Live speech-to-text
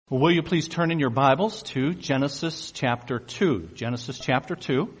Well, will you please turn in your Bibles to Genesis chapter 2. Genesis chapter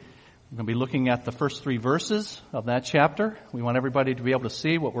 2. We're going to be looking at the first 3 verses of that chapter. We want everybody to be able to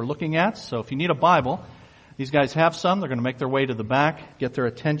see what we're looking at. So if you need a Bible, these guys have some. They're going to make their way to the back, get their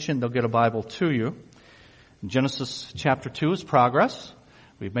attention. They'll get a Bible to you. Genesis chapter 2 is progress.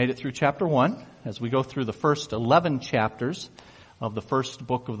 We've made it through chapter 1 as we go through the first 11 chapters of the first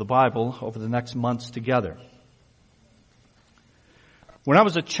book of the Bible over the next months together. When I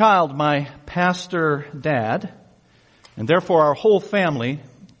was a child, my pastor dad, and therefore our whole family,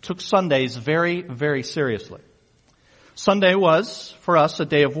 took Sundays very, very seriously. Sunday was, for us, a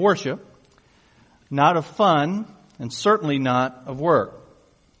day of worship, not of fun, and certainly not of work.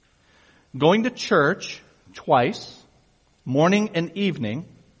 Going to church twice, morning and evening,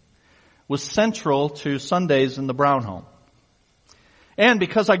 was central to Sundays in the Brown home. And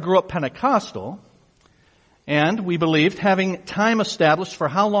because I grew up Pentecostal, and we believed having time established for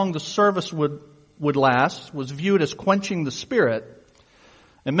how long the service would last was viewed as quenching the spirit,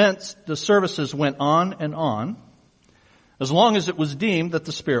 it meant the services went on and on as long as it was deemed that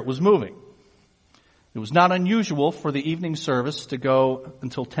the spirit was moving. It was not unusual for the evening service to go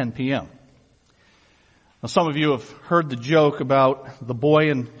until 10 p.m. Now, some of you have heard the joke about the boy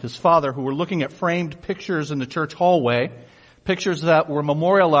and his father who were looking at framed pictures in the church hallway, pictures that were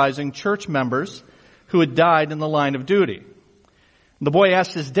memorializing church members who had died in the line of duty. The boy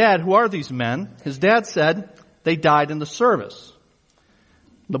asked his dad, "Who are these men?" His dad said, "They died in the service."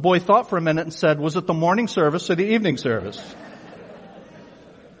 The boy thought for a minute and said, "Was it the morning service or the evening service?"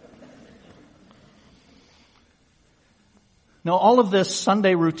 Now, all of this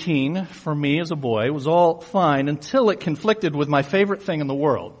Sunday routine for me as a boy was all fine until it conflicted with my favorite thing in the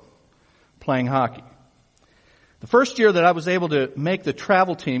world, playing hockey. The first year that I was able to make the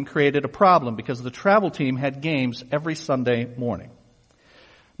travel team created a problem because the travel team had games every Sunday morning.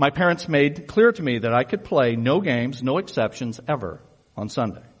 My parents made clear to me that I could play no games, no exceptions ever on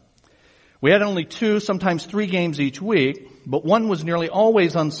Sunday. We had only 2, sometimes 3 games each week, but one was nearly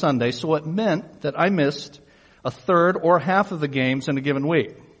always on Sunday, so it meant that I missed a third or half of the games in a given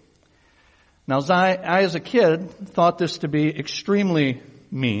week. Now, I as a kid thought this to be extremely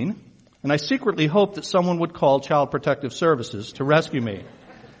mean, and I secretly hoped that someone would call Child Protective Services to rescue me.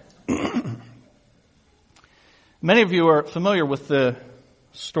 Many of you are familiar with the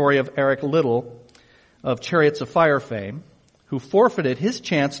story of Eric Liddell of Chariots of Fire fame, who forfeited his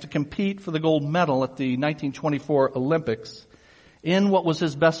chance to compete for the gold medal at the 1924 Olympics in what was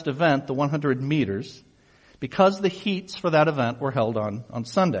his best event, the 100 meters, because the heats for that event were held on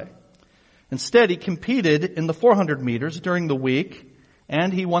Sunday. Instead, he competed in the 400 meters during the week,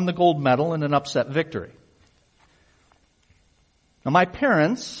 and he won the gold medal in an upset victory. Now, my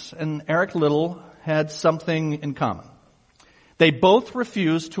parents and Eric Liddell had something in common. They both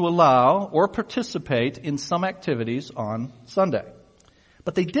refused to allow or participate in some activities on Sunday.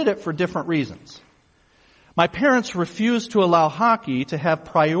 But they did it for different reasons. My parents refused to allow hockey to have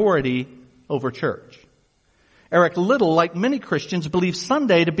priority over church. Eric Liddell, like many Christians, believed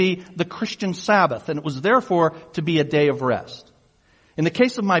Sunday to be the Christian Sabbath, and it was therefore to be a day of rest. In the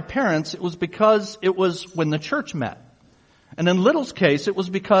case of my parents, it was because it was when the church met. And in Little's case, it was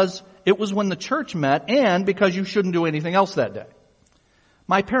because it was when the church met and because you shouldn't do anything else that day.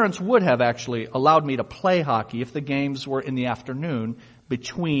 My parents would have actually allowed me to play hockey if the games were in the afternoon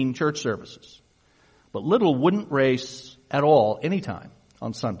between church services. But Liddell wouldn't race at all anytime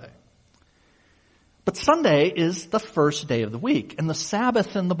on Sunday. But Sunday is the first day of the week, and the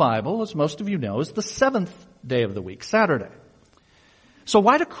Sabbath in the Bible, as most of you know, is the 7th day of the week, Saturday. So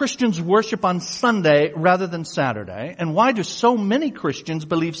why do Christians worship on Sunday rather than Saturday? And why do so many Christians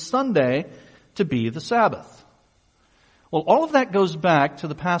believe Sunday to be the Sabbath? Well, all of that goes back to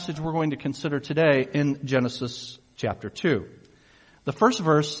the passage we're going to consider today in Genesis chapter 2. The first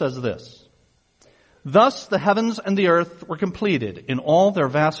verse says this: "Thus the heavens and the earth were completed in all their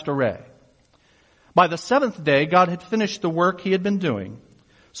vast array. By the 7th day God had finished the work he had been doing.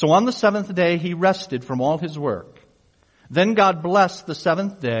 So on the 7th day he rested from all his work. Then God blessed the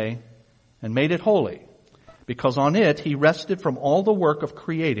 7th day and made it holy, because on it he rested from all the work of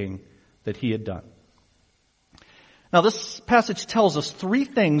creating that he had done." Now, this passage tells us 3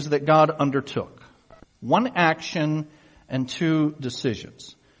 things that God undertook: 1 action and 2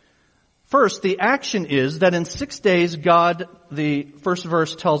 decisions. First, the action is that in 6 days God, the first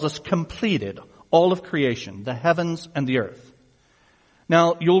verse tells us, completed all of creation, the heavens and the earth.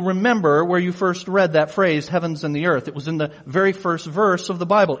 Now, you'll remember where you first read that phrase, heavens and the earth. It was in the very first verse of the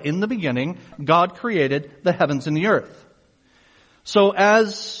Bible. In the beginning, God created the heavens and the earth. So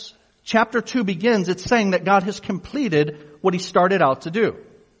as chapter 2 begins, it's saying that God has completed what he started out to do.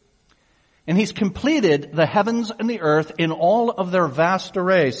 And he's completed the heavens and the earth in all of their vast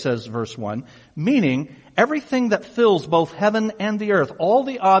array, says verse 1, meaning everything that fills both heaven and the earth, all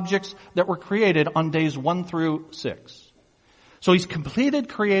the objects that were created on days 1 through 6. So he's completed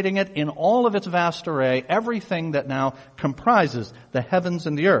creating it in all of its vast array, everything that now comprises the heavens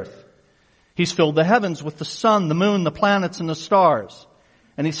and the earth. He's filled the heavens with the sun, the moon, the planets, and the stars.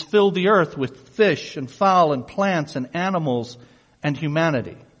 And he's filled the earth with fish and fowl and plants and animals and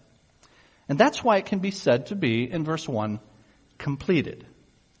humanity. And that's why it can be said to be, in verse 1, completed.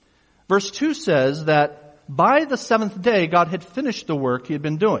 Verse 2 says that by the seventh day, God had finished the work he had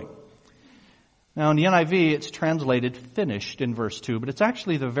been doing. Now, in the NIV, it's translated finished in verse 2, but it's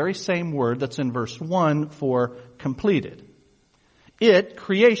actually the very same word that's in verse 1 for completed.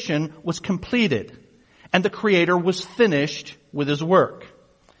 Creation, was completed, and the Creator was finished with his work.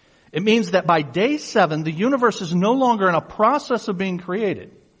 It means that by day 7, the universe is no longer in a process of being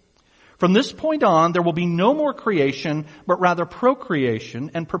created. From this point on, there will be no more creation, but rather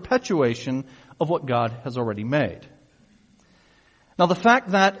procreation and perpetuation of what God has already made. Now, the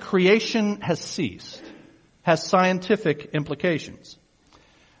fact that creation has ceased has scientific implications.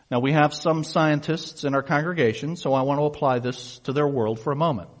 Now, we have some scientists in our congregation, so I want to apply this to their world for a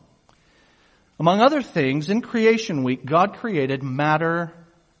moment. Among other things, in Creation Week, God created matter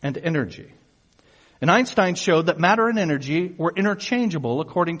and energy. And Einstein showed that matter and energy were interchangeable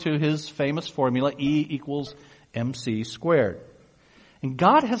according to his famous formula, E equals mc squared. And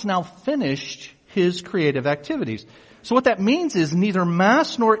God has now finished his creative activities. So what that means is neither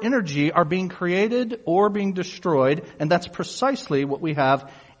mass nor energy are being created or being destroyed, and that's precisely what we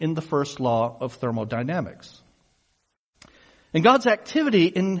have in the first law of thermodynamics. And God's activity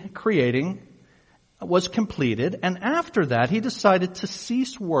in creating was completed, and after that he decided to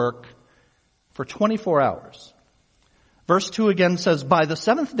cease work for 24 hours. Verse 2 again says, by the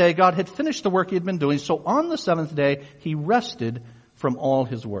seventh day God had finished the work he had been doing, so on the seventh day he rested from all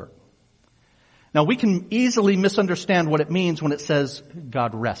his work. Now, we can easily misunderstand what it means when it says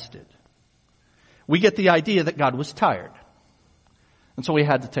God rested. We get the idea that God was tired. And so he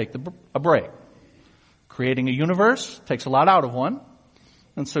had to take a break. Creating a universe takes a lot out of one.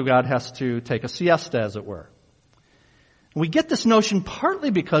 And so God has to take a siesta, as it were. We get this notion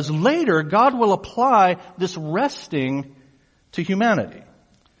partly because later God will apply this resting to humanity.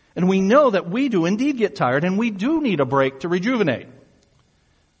 And we know that we do indeed get tired, and we do need a break to rejuvenate.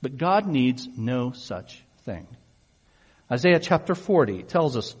 But God needs no such thing. Isaiah chapter 40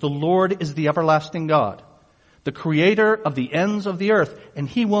 tells us, the Lord is the everlasting God, the creator of the ends of the earth, and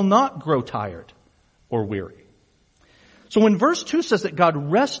he will not grow tired or weary. So when verse 2 says that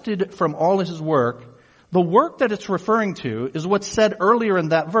God rested from all his work, the work that it's referring to is what's said earlier in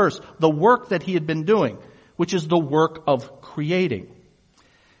that verse, the work that he had been doing, which is the work of creating.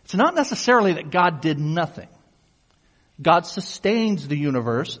 It's not necessarily that God did nothing. God sustains the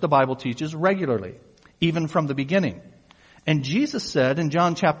universe, the Bible teaches, regularly, even from the beginning. And Jesus said in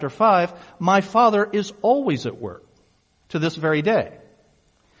John chapter 5, my Father is always at work to this very day.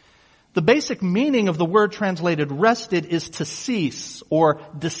 The basic meaning of the word translated rested is to cease or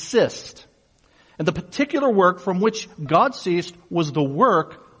desist. And the particular work from which God ceased was the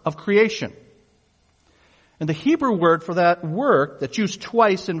work of creation. And the Hebrew word for that work, that's used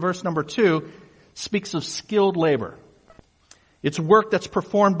twice in verse number 2, speaks of skilled labor. It's work that's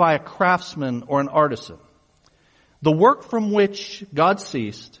performed by a craftsman or an artisan. The work from which God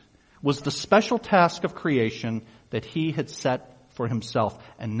ceased was the special task of creation that he had set for himself.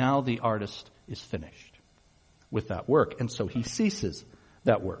 And now the artist is finished with that work. And so he ceases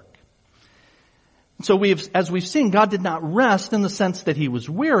that work. So as we've seen, God did not rest in the sense that he was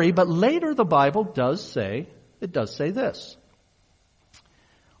weary, but later the Bible does say this.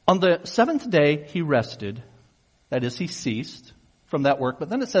 On the seventh day he rested, that is, he ceased from that work, but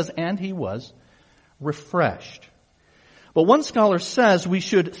then it says, and he was refreshed. But one scholar says we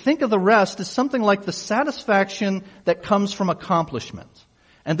should think of the rest as something like the satisfaction that comes from accomplishment,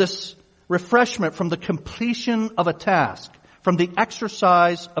 and this refreshment from the completion of a task, from the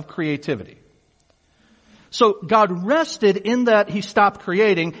exercise of creativity. So God rested in that he stopped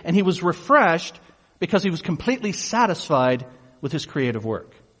creating, and he was refreshed because he was completely satisfied with his creative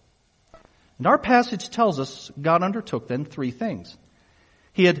work. And our passage tells us God undertook then three things.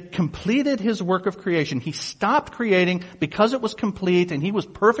 He had completed his work of creation. He stopped creating because it was complete and he was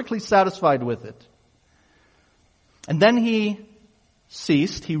perfectly satisfied with it. And then he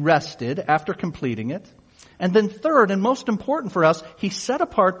ceased, he rested after completing it. And then third, and most important for us, he set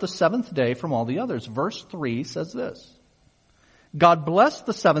apart the seventh day from all the others. Verse 3 says this, God blessed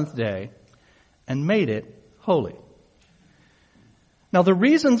the seventh day and made it holy. Now, the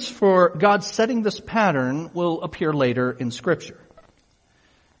reasons for God setting this pattern will appear later in Scripture.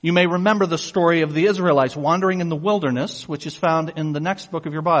 You may remember the story of the Israelites wandering in the wilderness, which is found in the next book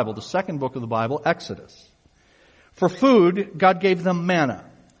of your Bible, the second book of the Bible, Exodus. For food, God gave them manna,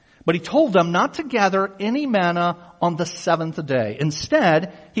 but He told them not to gather any manna on the seventh day.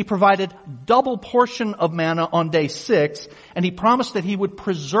 Instead, He provided double portion of manna on day 6, and He promised that He would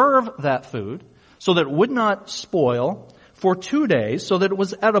preserve that food so that it would not spoil for 2 days, so that it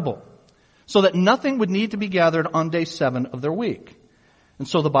was edible, so that nothing would need to be gathered on day 7 of their week. And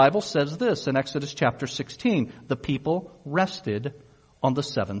so the Bible says this in Exodus chapter 16, the people rested on the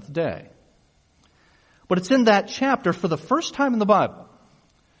 7th day. But it's in that chapter, for the first time in the Bible,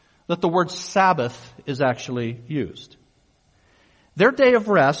 that the word Sabbath is actually used. Their day of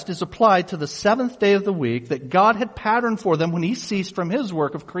rest is applied to the 7th day of the week that God had patterned for them when He ceased from His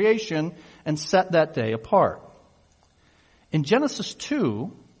work of creation and set that day apart. In Genesis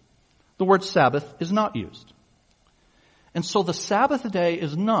 2, the word Sabbath is not used. And so the Sabbath day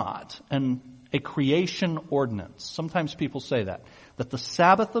is not a creation ordinance. Sometimes people say that the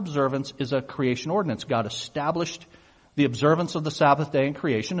Sabbath observance is a creation ordinance. God established the observance of the Sabbath day in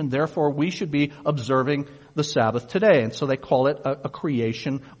creation, and therefore we should be observing the Sabbath today. And so they call it a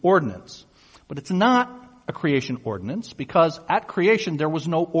creation ordinance. But it's not a creation ordinance because at creation there was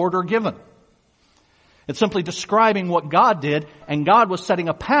no order given. It's simply describing what God did, and God was setting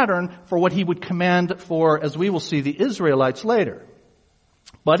a pattern for what He would command for, as we will see, the Israelites later.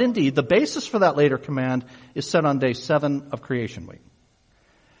 But indeed, the basis for that later command is set on day 7 of creation week.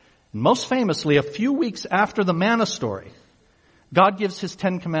 And most famously, a few weeks after the manna story, God gives His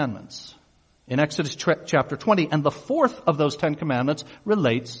 10 commandments in Exodus chapter 20, and the 4th of those 10 commandments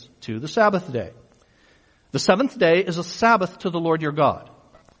relates to the Sabbath day. The 7th day is a Sabbath to the Lord your God.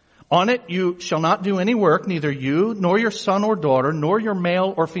 On it you shall not do any work, neither you, nor your son or daughter, nor your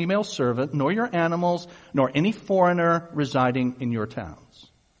male or female servant, nor your animals, nor any foreigner residing in your towns.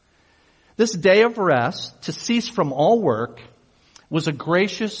 This day of rest, to cease from all work, was a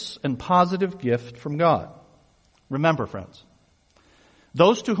gracious and positive gift from God. Remember, friends,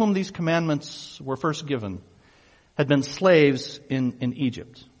 those to whom these commandments were first given had been slaves in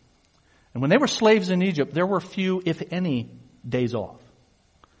Egypt. And when they were slaves in Egypt, there were few, if any, days off.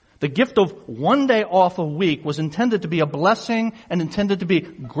 The gift of 1 day off a week was intended to be a blessing and intended to be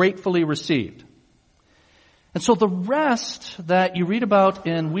gratefully received. And so the rest that we read about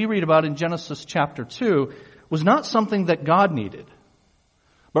in Genesis chapter 2 was not something that God needed,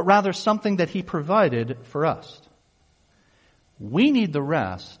 but rather something that He provided for us. We need the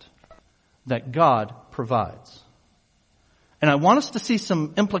rest that God provides. And I want us to see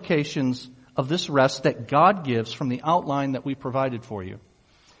some implications of this rest that God gives from the outline that we provided for you.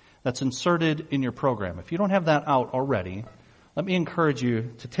 That's inserted in your program. If you don't have that out already, let me encourage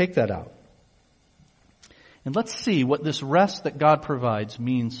you to take that out. And let's see what this rest that God provides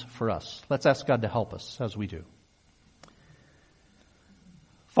means for us. Let's ask God to help us as we do.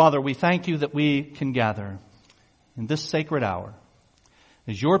 Father, we thank You that we can gather in this sacred hour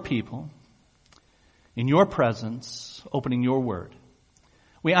as Your people, in Your presence, opening Your word.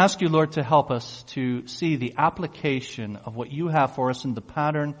 We ask You, Lord, to help us to see the application of what You have for us in the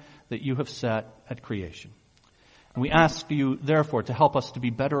pattern that You have set at creation. And we ask You, therefore, to help us to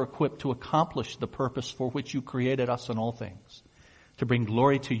be better equipped to accomplish the purpose for which You created us in all things, to bring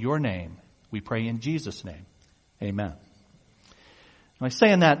glory to Your name. We pray in Jesus' name. Amen. Now, I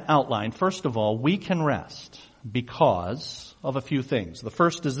say in that outline, first of all, we can rest because of a few things. The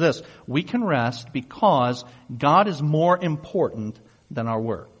first is this: we can rest because God is more important than our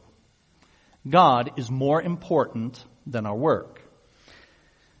work. God is more important than our work.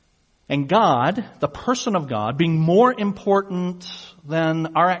 And God, the person of God, being more important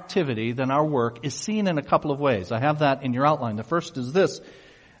than our activity, than our work, is seen in a couple of ways. I have that in your outline. The first is this: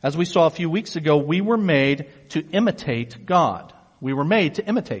 as we saw a few weeks ago, we were made to imitate God. We were made to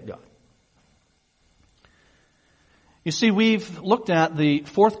imitate God. You see, we've looked at the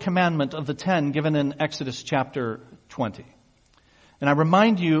 4th commandment of the 10 given in Exodus chapter 20. And I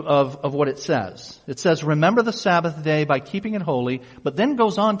remind you of what it says. It says, remember the Sabbath day by keeping it holy, but then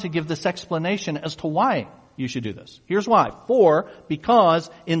goes on to give this explanation as to why you should do this. Here's why. Because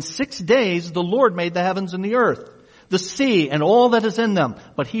in 6 days the Lord made the heavens and the earth, the sea and all that is in them,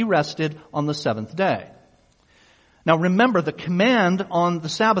 but He rested on the 7th day. Now remember, the command on the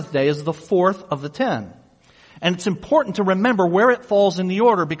Sabbath day is the 4th of the 10. And it's important to remember where it falls in the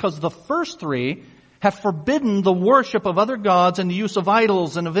order, because the first 3 have forbidden the worship of other gods and the use of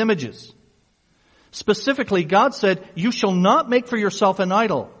idols and of images. Specifically, God said, "You shall not make for yourself an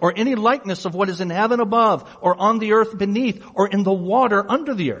idol, or any likeness of what is in heaven above, or on the earth beneath, or in the water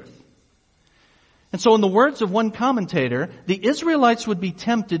under the earth." And so in the words of one commentator, the Israelites would be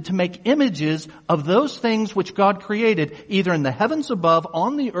tempted to make images of those things which God created, either in the heavens above,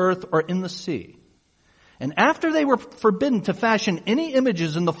 on the earth, or in the sea. And after they were forbidden to fashion any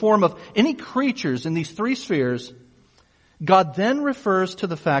images in the form of any creatures in these three spheres, God then refers to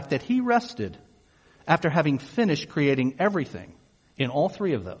the fact that He rested after having finished creating everything in all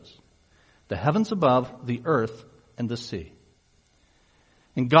three of those: the heavens above, the earth, and the sea.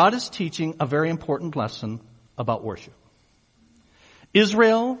 And God is teaching a very important lesson about worship.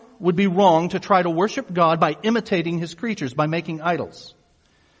 Israel would be wrong to try to worship God by imitating His creatures, by making idols.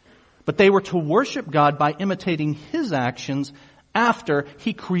 But they were to worship God by imitating His actions after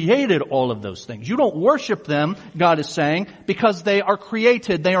He created all of those things. You don't worship them, God is saying, because they are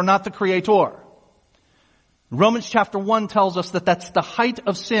created. They are not the creator. Romans chapter 1 tells us that that's the height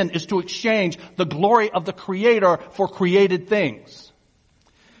of sin, is to exchange the glory of the Creator for created things.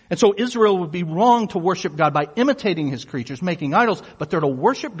 And so Israel would be wrong to worship God by imitating His creatures, making idols, but they're to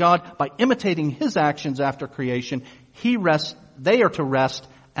worship God by imitating His actions after creation. They are to rest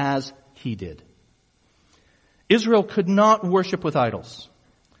as He did. Israel could not worship with idols,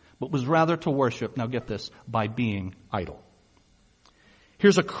 but was rather to worship, now get this, by being idle.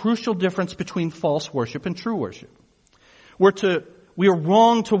 Here's a crucial difference between false worship and true worship. We are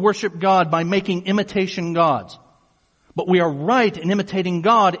wrong to worship God by making imitation gods. But we are right in imitating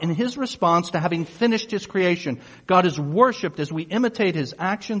God in His response to having finished His creation. God is worshipped as we imitate His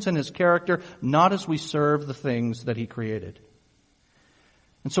actions and His character, not as we serve the things that He created.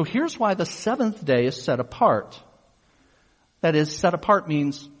 And so here's why the seventh day is set apart. That is, set apart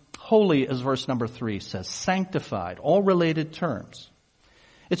means holy, as verse number 3 says, sanctified, all related terms.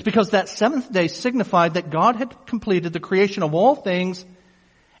 It's because that seventh day signified that God had completed the creation of all things,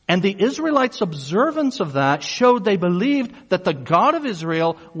 and the Israelites' observance of that showed they believed that the God of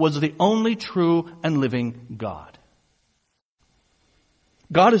Israel was the only true and living God.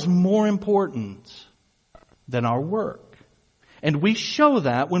 God is more important than our work. And we show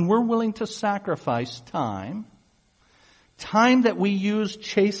that when we're willing to sacrifice time that we use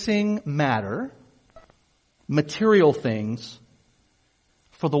chasing matter, material things,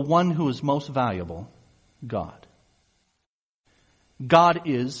 for the one who is most valuable, God. God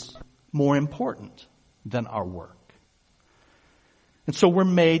is more important than our work. And so we're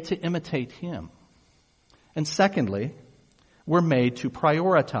made to imitate Him. And secondly, we're made to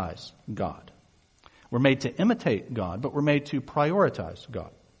prioritize God. We're made to imitate God, but we're made to prioritize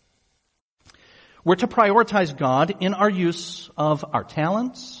God. We're to prioritize God in our use of our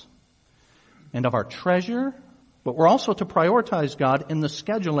talents and of our treasure, but we're also to prioritize God in the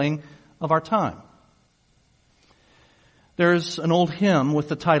scheduling of our time. There's an old hymn with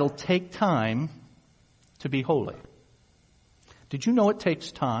the title, "Take Time to Be Holy." Did you know it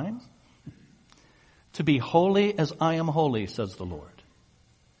takes time? To be holy as I am holy, says the Lord.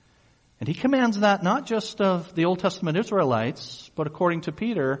 And He commands that not just of the Old Testament Israelites, but according to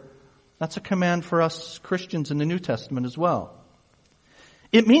Peter, that's a command for us Christians in the New Testament as well.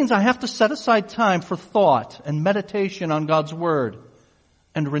 It means I have to set aside time for thought and meditation on God's Word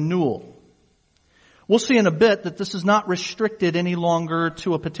and renewal. We'll see in a bit that this is not restricted any longer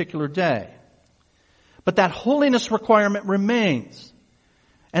to a particular day. But that holiness requirement remains.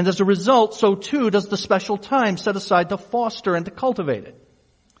 And as a result, so too does the special time set aside to foster and to cultivate it.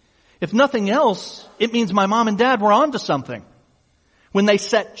 If nothing else, it means my mom and dad were onto something when they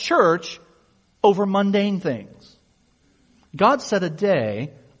set church over mundane things. God set a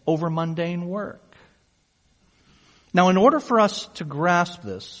day over mundane work. Now, in order for us to grasp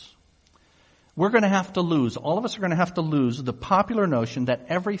this, all of us are going to have to lose the popular notion that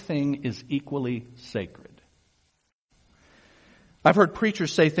everything is equally sacred. I've heard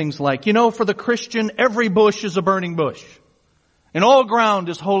preachers say things like, for the Christian, every bush is a burning bush, and all ground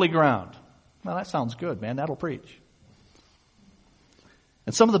is holy ground. Well, that sounds good, man. That'll preach.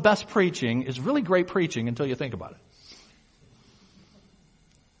 And some of the best preaching is really great preaching until you think about it.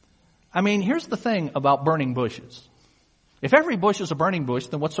 I mean, here's the thing about burning bushes. If every bush is a burning bush,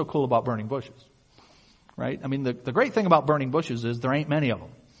 then what's so cool about burning bushes? Right? I mean, the great thing about burning bushes is there ain't many of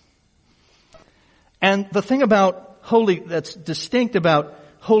them. And the thing about that's distinct about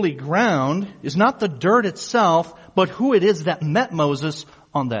holy ground is not the dirt itself, but who it is that met Moses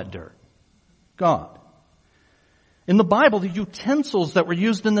on that dirt. God. In the Bible, the utensils that were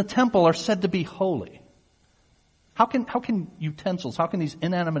used in the temple are said to be holy. How can utensils, how can these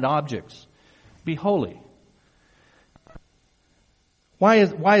inanimate objects be holy? Why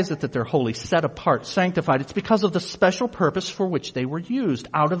is it that they're holy, set apart, sanctified? It's because of the special purpose for which they were used,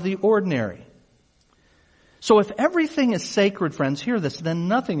 out of the ordinary. So if everything is sacred, friends, hear this, then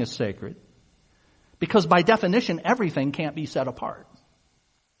nothing is sacred. Because by definition, everything can't be set apart.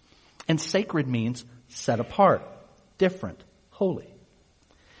 And sacred means set apart, different, holy.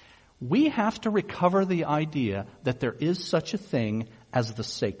 We have to recover the idea that there is such a thing as the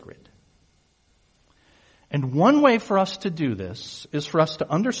sacred. And one way for us to do this is for us to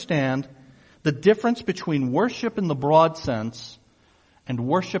understand the difference between worship in the broad sense and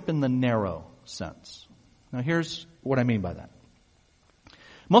worship in the narrow sense. Now here's what I mean by that.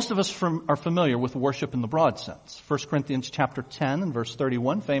 Most of us are familiar with worship in the broad sense. 1 Corinthians chapter 10 and verse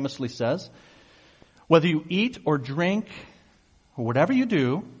 31 famously says, whether you eat or drink or whatever you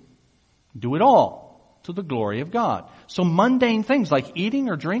do it all to the glory of God. So mundane things like eating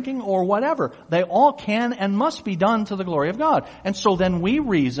or drinking or whatever, they all can and must be done to the glory of God. And so then we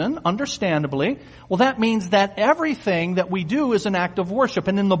reason, understandably, well that means that everything that we do is an act of worship.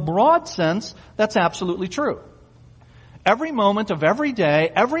 And in the broad sense, that's absolutely true. Every moment of every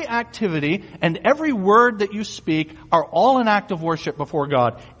day, every activity, and every word that you speak are all an act of worship before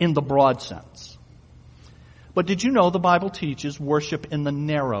God in the broad sense. But did you know the Bible teaches worship in the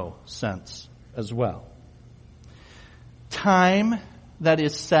narrow sense as well? Time that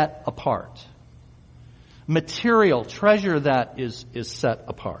is set apart. Material, treasure that is set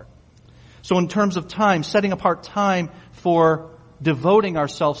apart. So in terms of time, setting apart time for devoting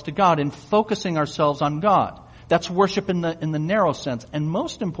ourselves to God and focusing ourselves on God. That's worship in the narrow sense. And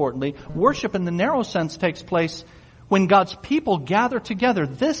most importantly, worship in the narrow sense takes place when God's people gather together.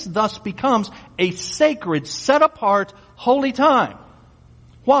 This thus becomes a sacred, set apart, holy time.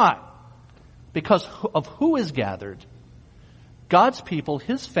 Why? Because of who is gathered. God's people,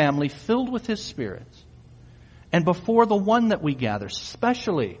 His family, filled with His Spirit. And before the one that we gather,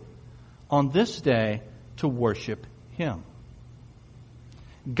 especially on this day, to worship Him.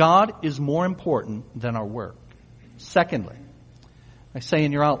 God is more important than our work. Secondly, I say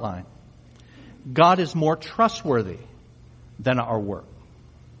in your outline, God is more trustworthy than our work.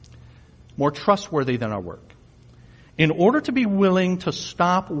 More trustworthy than our work. In order to be willing to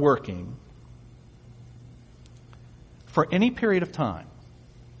stop working for any period of time,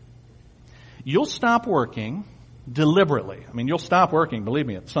 you'll stop working deliberately. I mean, you'll stop working, believe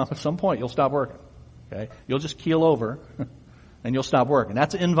me, at some point you'll stop working. Okay? You'll just keel over and you'll stop working.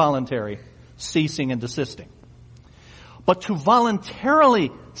 That's involuntary ceasing and desisting. But to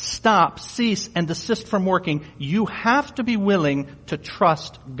voluntarily stop, cease, and desist from working, you have to be willing to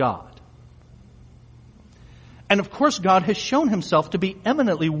trust God. And of course, God has shown Himself to be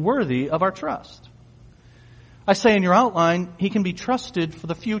eminently worthy of our trust. I say in your outline, He can be trusted for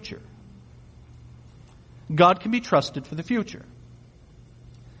the future. God can be trusted for the future.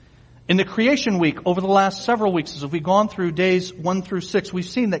 In the creation week, over the last several weeks, as we've gone through days 1 through 6, we've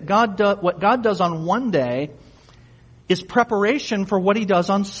seen that what God does on one day is preparation for what He does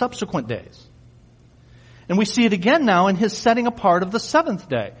on subsequent days. And we see it again now in His setting apart of the seventh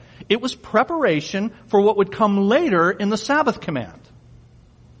day. It was preparation for what would come later in the Sabbath command.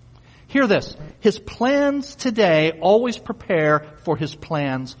 Hear this. His plans today always prepare for His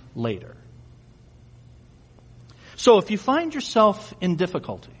plans later. So if you find yourself in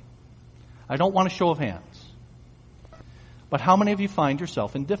difficulty, I don't want a show of hands, but how many of you find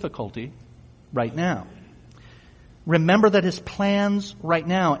yourself in difficulty right now? Remember that His plans right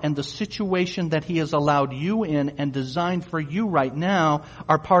now and the situation that He has allowed you in and designed for you right now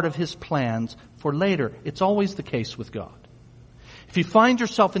are part of His plans for later. It's always the case with God. If you find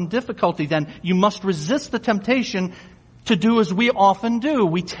yourself in difficulty, then you must resist the temptation to do as we often do.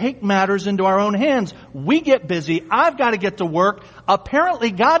 We take matters into our own hands. We get busy. I've got to get to work.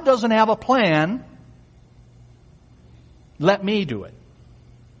 Apparently, God doesn't have a plan. Let me do it.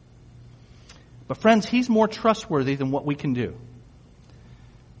 But friends, He's more trustworthy than what we can do.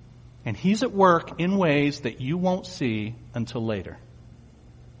 And He's at work in ways that you won't see until later.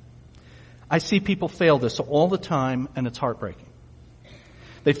 I see people fail this all the time, and it's heartbreaking.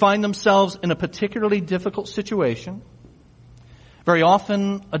 They find themselves in a particularly difficult situation, very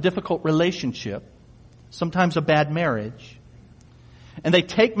often a difficult relationship, sometimes a bad marriage, and they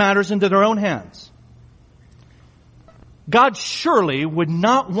take matters into their own hands. God surely would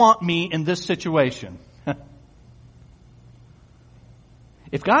not want me in this situation.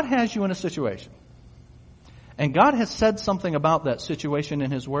 If God has you in a situation, and God has said something about that situation in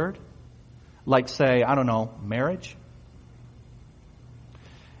His Word, like say, I don't know, marriage,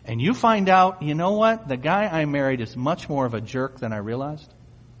 and you find out, you know what, the guy I married is much more of a jerk than I realized.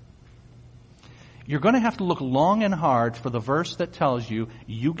 you're going to have to look long and hard for the verse that tells you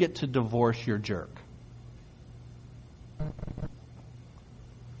you get to divorce your jerk.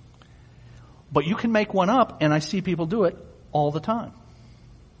 But you can make one up, and I see people do it all the time.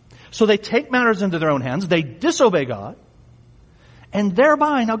 So they take matters into their own hands, they disobey God, and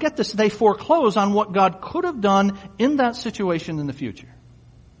thereby, now get this, they foreclose on what God could have done in that situation in the future.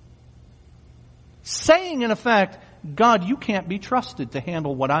 Saying, in effect, God, you can't be trusted to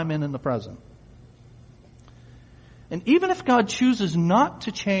handle what I'm in the present. And even if God chooses not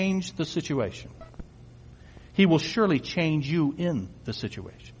to change the situation, He will surely change you in the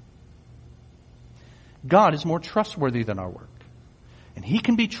situation. God is more trustworthy than our work. And He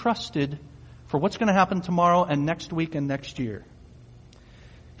can be trusted for what's going to happen tomorrow and next week and next year.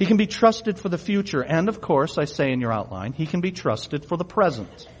 He can be trusted for the future. And of course, I say in your outline, He can be trusted for the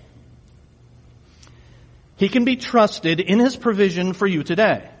present. He can be trusted in His provision for you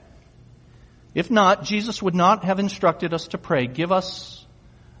today. If not, Jesus would not have instructed us to pray, give us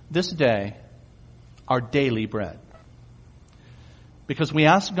this day our daily bread. Because we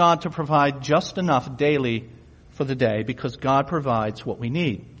ask God to provide just enough daily for the day because God provides what we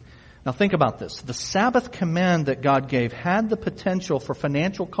need. Now think about this. The Sabbath command that God gave had the potential for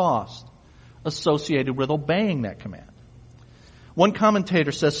financial cost associated with obeying that command. One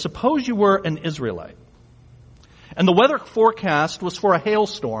commentator says, suppose you were an Israelite, and the weather forecast was for a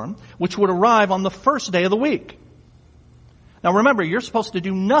hailstorm, which would arrive on the first day of the week. Now remember, you're supposed to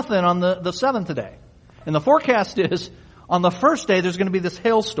do nothing on the seventh day. And the forecast is, on the first day, there's going to be this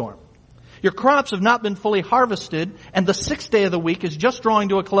hailstorm. Your crops have not been fully harvested, and the sixth day of the week is just drawing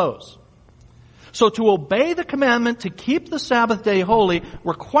to a close. So to obey the commandment to keep the Sabbath day holy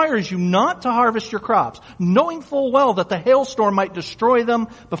requires you not to harvest your crops, knowing full well that the hailstorm might destroy them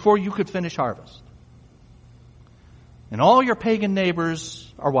before you could finish harvest. And all your pagan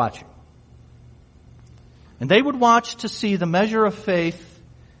neighbors are watching. And they would watch to see the measure of faith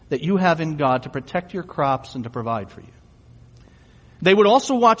that you have in God to protect your crops and to provide for you. They would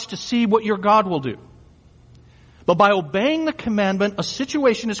also watch to see what your God will do. But by obeying the commandment, a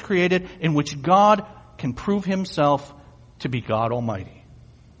situation is created in which God can prove Himself to be God Almighty.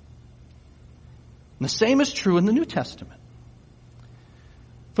 And the same is true in the New Testament.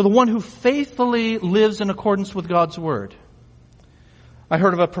 For the one who faithfully lives in accordance with God's Word. I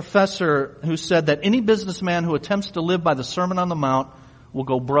heard of a professor who said that any businessman who attempts to live by the Sermon on the Mount will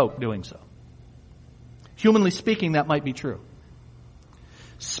go broke doing so. Humanly speaking, that might be true.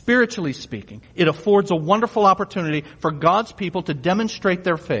 Spiritually speaking, it affords a wonderful opportunity for God's people to demonstrate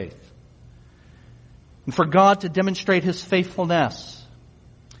their faith. And for God to demonstrate His faithfulness.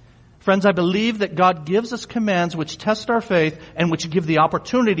 Friends, I believe that God gives us commands which test our faith and which give the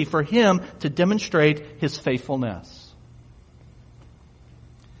opportunity for Him to demonstrate His faithfulness.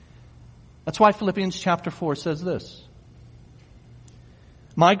 That's why Philippians chapter 4 says this.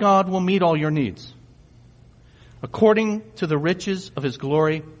 My God will meet all your needs, according to the riches of His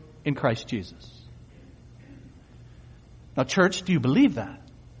glory in Christ Jesus. Now, church, do you believe that?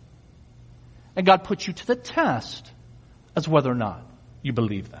 And God puts you to the test as whether or not you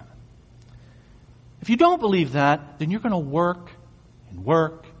believe that. If you don't believe that, then you're going to work and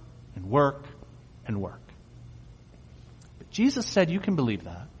work and work and work. But Jesus said you can believe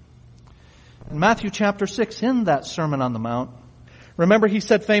that. In Matthew chapter 6, in that Sermon on the Mount, remember He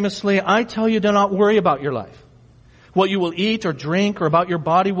said famously, I tell you, do not worry about your life, what you will eat or drink, or about your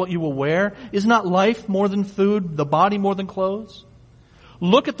body, what you will wear. Is not life more than food, the body more than clothes?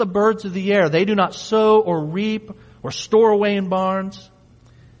 Look at the birds of the air. They do not sow or reap or store away in barns,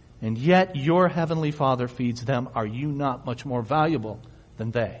 and yet your heavenly Father feeds them. Are you not much more valuable than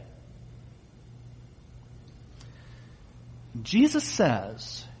they? Jesus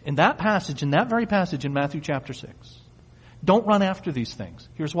says in that passage, in that very passage in Matthew chapter 6, don't run after these things.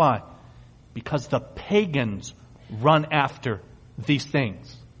 Here's why. Because the pagans run after these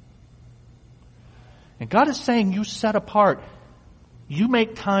things. And God is saying you set apart. You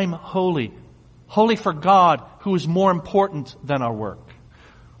make time holy. Holy for God, who is more important than our work.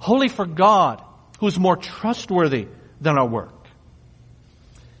 Holy for God, who is more trustworthy than our work.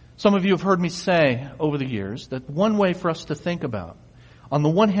 Some of you have heard me say over the years that one way for us to think about, on the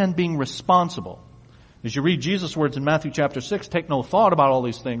one hand being responsible, as you read Jesus' words in Matthew chapter 6, take no thought about all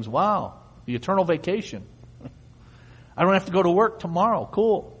these things. Wow, the eternal vacation. I don't have to go to work tomorrow.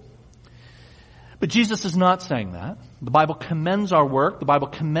 Cool. But Jesus is not saying that. The Bible commends our work. The Bible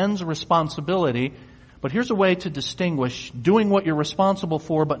commends responsibility. But here's a way to distinguish doing what you're responsible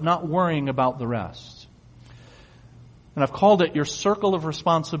for but not worrying about the rest. And I've called it your circle of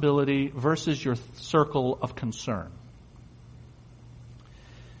responsibility versus your circle of concern.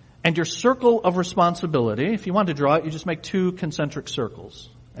 And your circle of responsibility, if you want to draw it, you just make 2 concentric circles.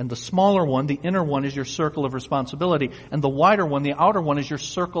 And the smaller one, the inner one, is your circle of responsibility. And the wider one, the outer one, is your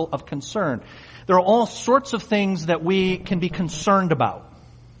circle of concern. There are all sorts of things that we can be concerned about.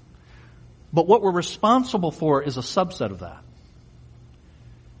 But what we're responsible for is a subset of that.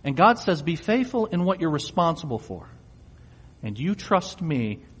 And God says, be faithful in what you're responsible for. And you trust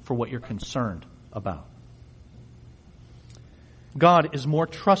me for what you're concerned about. God is more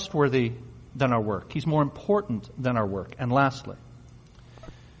trustworthy than our work. He's more important than our work. And lastly,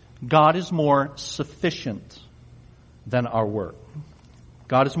 God is more sufficient than our work.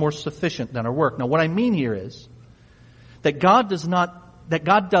 God is more sufficient than our work. Now, what I mean here is that God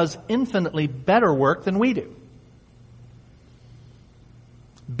does infinitely better work than we do.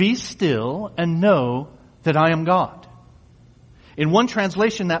 Be still and know that I am God. In one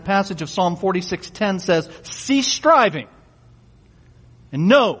translation, that passage of Psalm 46:10 says, cease striving and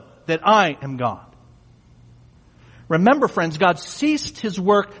know that I am God. Remember, friends, God ceased His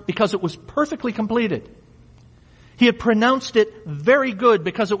work because it was perfectly completed. He had pronounced it very good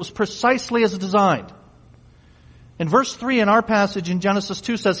because it was precisely as designed. In verse 3 in our passage in Genesis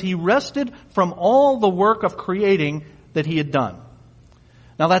 2 says, He rested from all the work of creating that He had done.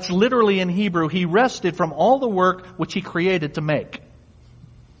 Now that's literally in Hebrew, He rested from all the work which He created to make.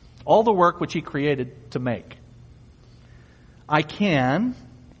 All the work which He created to make. I can,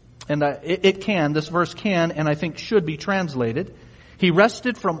 and this verse can, and I think should be translated, He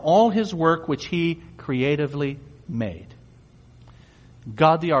rested from all His work which He creatively made.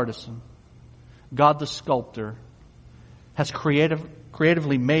 God the artisan, God the sculptor, has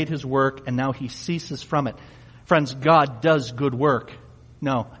creatively made His work, and now He ceases from it. Friends, God does good work.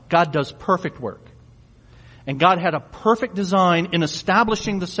 No, God does perfect work. And God had a perfect design in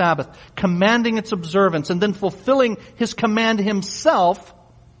establishing the Sabbath, commanding its observance, and then fulfilling His command Himself,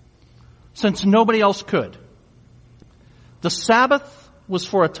 since nobody else could. The Sabbath was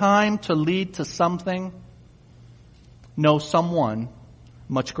for a time to lead to something, no, someone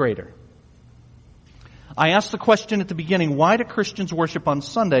much greater. I asked the question at the beginning, why do Christians worship on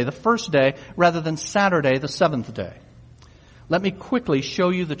Sunday, the first day, rather than Saturday, the seventh day? Let me quickly show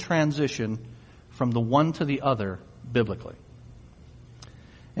you the transition from the one to the other biblically.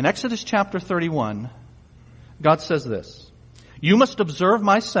 In Exodus chapter 31, God says this, you must observe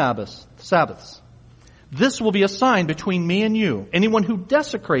my Sabbaths. This will be a sign between me and you. Anyone who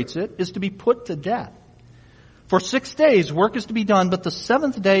desecrates it is to be put to death. For 6 days work is to be done, but the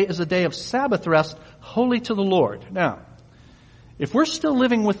seventh day is a day of Sabbath rest, holy to the Lord. Now, if we're still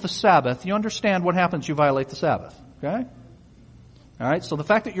living with the Sabbath, you understand what happens, you violate the Sabbath. Okay? All right, so the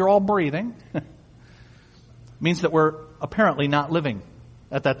fact that you're all breathing means that we're apparently not living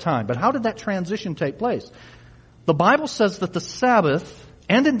at that time. But how did that transition take place? The Bible says that the Sabbath,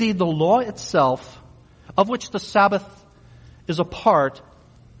 and indeed the law itself, of which the Sabbath is a part,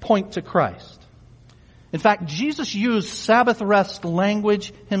 point to Christ. In fact, Jesus used Sabbath rest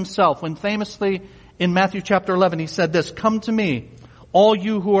language Himself when famously in Matthew chapter 11 He said this, come to me, all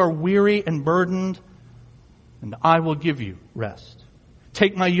you who are weary and burdened, and I will give you rest.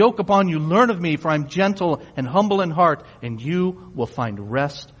 Take my yoke upon you, learn of me, for I am gentle and humble in heart, and you will find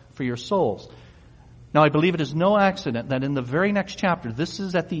rest for your souls. Now I believe it is no accident that in the very next chapter, this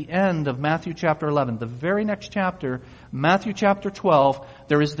is at the end of Matthew chapter 11, the very next chapter, Matthew chapter 12,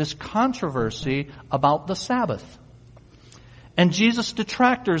 there is this controversy about the Sabbath. And Jesus'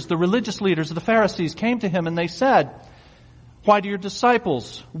 detractors, the religious leaders, the Pharisees, came to Him and they said, why do your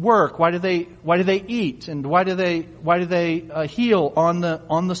disciples work? Why do they eat? And why do they heal on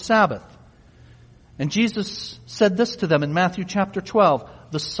the Sabbath? And Jesus said this to them in Matthew chapter 12,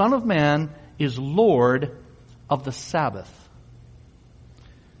 the Son of Man is Lord of the Sabbath.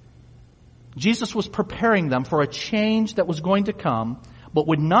 Jesus was preparing them for a change that was going to come, but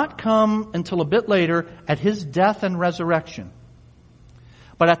would not come until a bit later at His death and resurrection.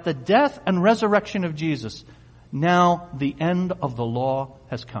 But at the death and resurrection of Jesus, now the end of the law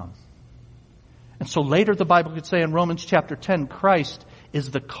has come. And so later the Bible could say in Romans chapter 10, Christ is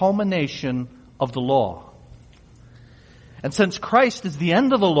the culmination of the law. And since Christ is the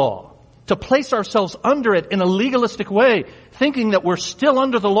end of the law, to place ourselves under it in a legalistic way, thinking that we're still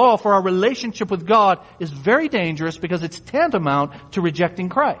under the law for our relationship with God, is very dangerous because it's tantamount to rejecting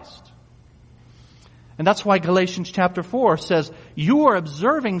Christ. And that's why Galatians chapter 4 says, you are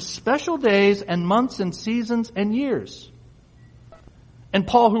observing special days and months and seasons and years. And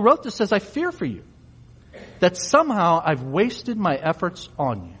Paul, who wrote this, says, I fear for you that somehow I've wasted my efforts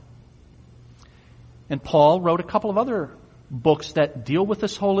on you. And Paul wrote a couple of other books that deal with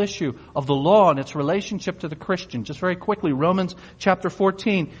this whole issue of the law and its relationship to the Christian. Just very quickly, Romans chapter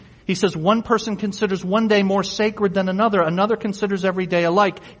 14. He says one person considers one day more sacred than another. Another considers every day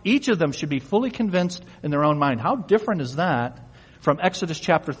alike. Each of them should be fully convinced in their own mind. How different is that from Exodus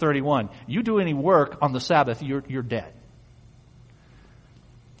chapter 31? You do any work on the Sabbath, you're dead.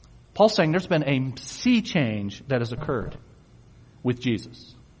 Paul's saying there's been a sea change that has occurred with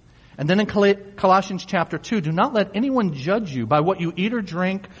Jesus. And then in Colossians chapter 2, do not let anyone judge you by what you eat or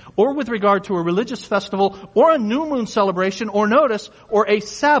drink, or with regard to a religious festival, or a new moon celebration, or notice, or a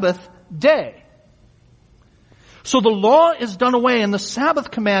Sabbath day. So the law is done away and the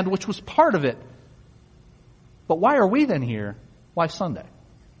Sabbath command, which was part of it. But why are we then here? Why Sunday?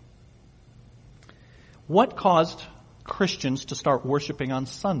 What caused Christians to start worshiping on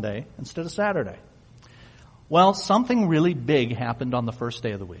Sunday instead of Saturday? Well, something really big happened on the first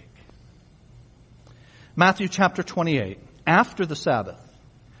day of the week. Matthew chapter 28, after the Sabbath,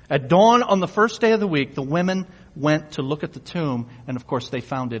 at dawn on the first day of the week, the women went to look at the tomb, and of course they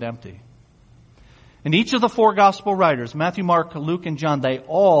found it empty. And each of the four gospel writers, Matthew, Mark, Luke, and John, they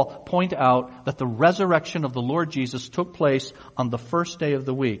all point out that the resurrection of the Lord Jesus took place on the first day of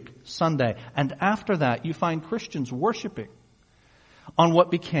the week, Sunday. And after that, you find Christians worshiping on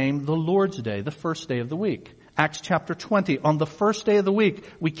what became the Lord's Day, the first day of the week. Acts chapter 20, on the first day of the week,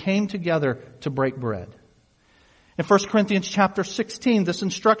 we came together to break bread. In 1 Corinthians chapter 16, this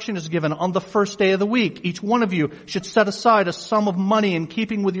instruction is given on the first day of the week. Each one of you should set aside a sum of money in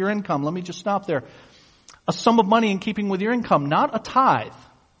keeping with your income. Let me just stop there. A sum of money in keeping with your income, not a tithe.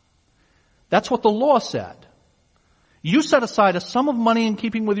 That's what the law said. You set aside a sum of money in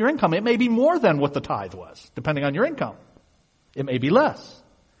keeping with your income. It may be more than what the tithe was, depending on your income. It may be less.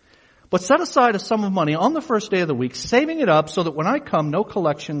 But set aside a sum of money on the first day of the week, saving it up so that when I come, no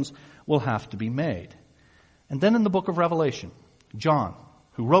collections will have to be made. And then in the book of Revelation, John,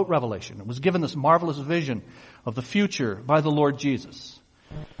 who wrote Revelation, was given this marvelous vision of the future by the Lord Jesus,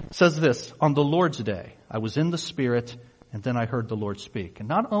 says this, on the Lord's day, I was in the Spirit, and then I heard the Lord speak. And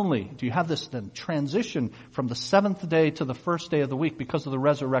not only do you have this then transition from the seventh day to the first day of the week because of the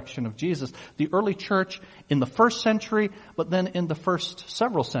resurrection of Jesus, the early church in the first century, but then in the first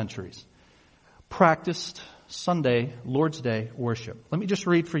several centuries, practiced Sunday, Lord's Day worship. Let me just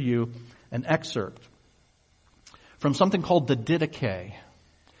read for you an excerpt from something called the Didache.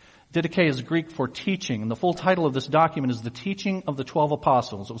 Didache is Greek for teaching, and the full title of this document is The Teaching of the 12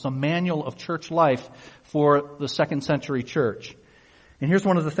 Apostles. It was a manual of church life for the second century church. And here's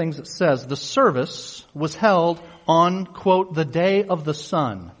one of the things it says. The service was held on, quote, the day of the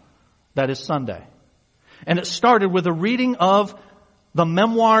sun, that is Sunday. And it started with a reading of the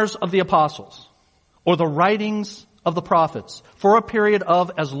memoirs of the apostles, or the writings of the prophets, for a period of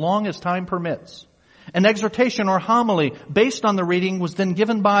as long as time permits. An exhortation or homily based on the reading was then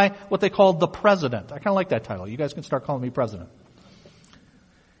given by what they called the president. I kind of like that title. You guys can start calling me president.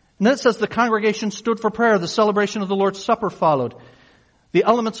 And then it says the congregation stood for prayer. The celebration of the Lord's Supper followed. The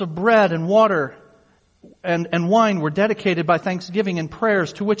elements of bread and water and wine were dedicated by thanksgiving and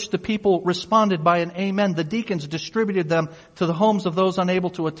prayers, to which the people responded by an amen. The deacons distributed them to the homes of those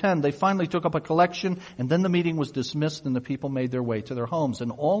unable to attend. They finally took up a collection, and then the meeting was dismissed and the people made their way to their homes.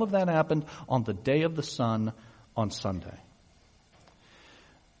 And all of that happened on the day of the sun on Sunday.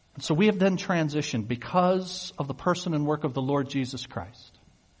 And so we have then transitioned, because of the person and work of the Lord Jesus Christ,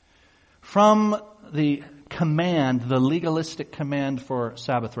 from the command, the legalistic command for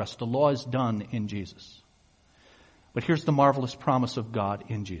Sabbath rest. The law is done in Jesus. But here's the marvelous promise of God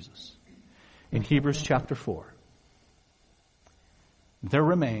in Jesus. In Hebrews chapter 4, there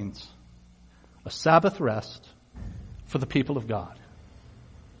remains a Sabbath rest for the people of God.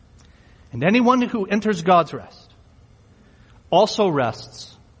 And anyone who enters God's rest also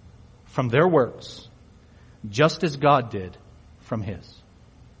rests from their works, just as God did from His.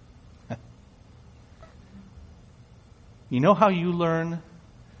 You know how you learn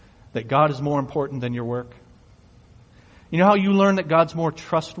that God is more important than your work? You know how you learn that God's more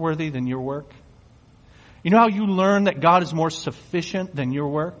trustworthy than your work? You know how you learn that God is more sufficient than your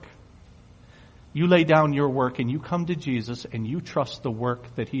work? You lay down your work and you come to Jesus and you trust the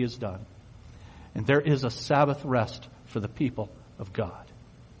work that He has done. And there is a Sabbath rest for the people of God.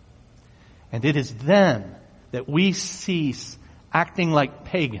 And it is then that we cease acting like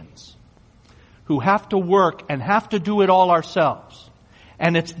pagans who have to work and have to do it all ourselves.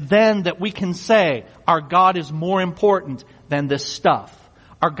 And it's then that we can say, our God is more important than this stuff.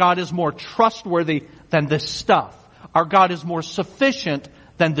 Our God is more trustworthy than this stuff. Our God is more sufficient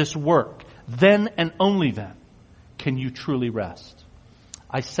than this work. Then and only then can you truly rest.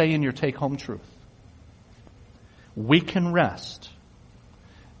 I say in your take-home truth, we can rest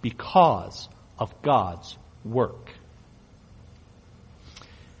because of God's work.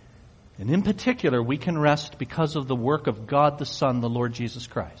 And in particular, we can rest because of the work of God the Son, the Lord Jesus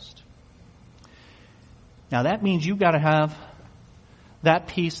Christ. Now that means you've got to have that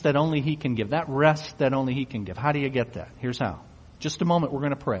peace that only He can give, that rest that only He can give. How do you get that? Here's how. Just a moment, we're going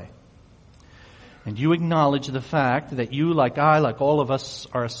to pray. And you acknowledge the fact that you, like I, like all of us,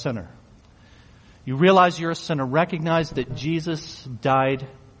 are a sinner. You realize you're a sinner. Recognize that Jesus died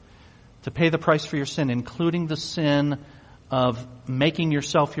to pay the price for your sin, including the sin of making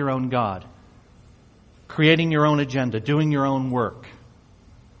yourself your own God, creating your own agenda, doing your own work,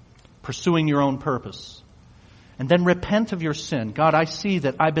 pursuing your own purpose. And then repent of your sin. God, I see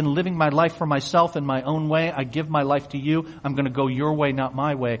that I've been living my life for myself in my own way. I give my life to you. I'm going to go your way, not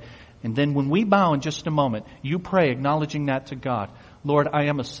my way. And then when we bow in just a moment, you pray, acknowledging that to God. Lord, I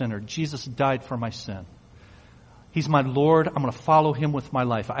am a sinner. Jesus died for my sin. He's my Lord. I'm going to follow Him with my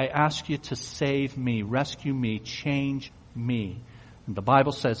life. I ask you to save me, rescue me, change me. And the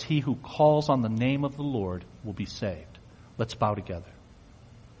Bible says, he who calls on the name of the Lord will be saved. Let's bow together.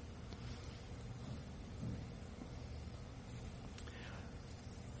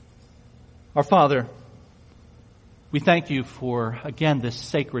 Our Father, we thank you for, again, this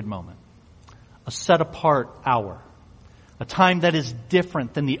sacred moment, a set-apart hour, a time that is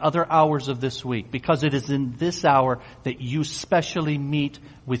different than the other hours of this week, because it is in this hour that you specially meet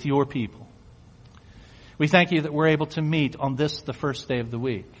with your people. We thank you that we're able to meet on this, the first day of the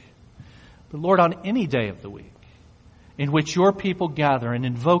week. But Lord, on any day of the week in which your people gather and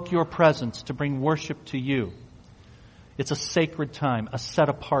invoke your presence to bring worship to you, it's a sacred time, a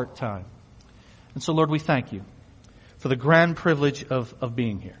set-apart time. And so, Lord, we thank you for the grand privilege of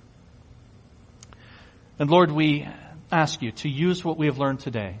being here. And Lord, we ask you to use what we have learned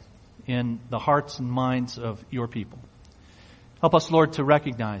today in the hearts and minds of your people. Help us, Lord, to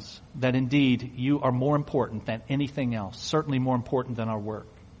recognize that indeed you are more important than anything else, certainly more important than our work.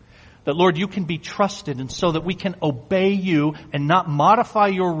 That, Lord, you can be trusted, and so that we can obey you and not modify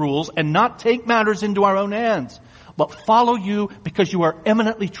your rules and not take matters into our own hands, but follow you because you are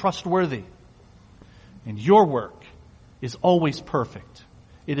eminently trustworthy. And your work is always perfect.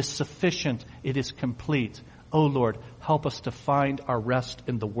 It is sufficient. It is complete. Oh, Lord, help us to find our rest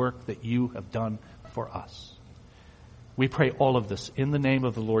in the work that you have done for us. We pray all of this in the name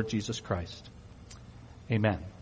of the Lord Jesus Christ. Amen.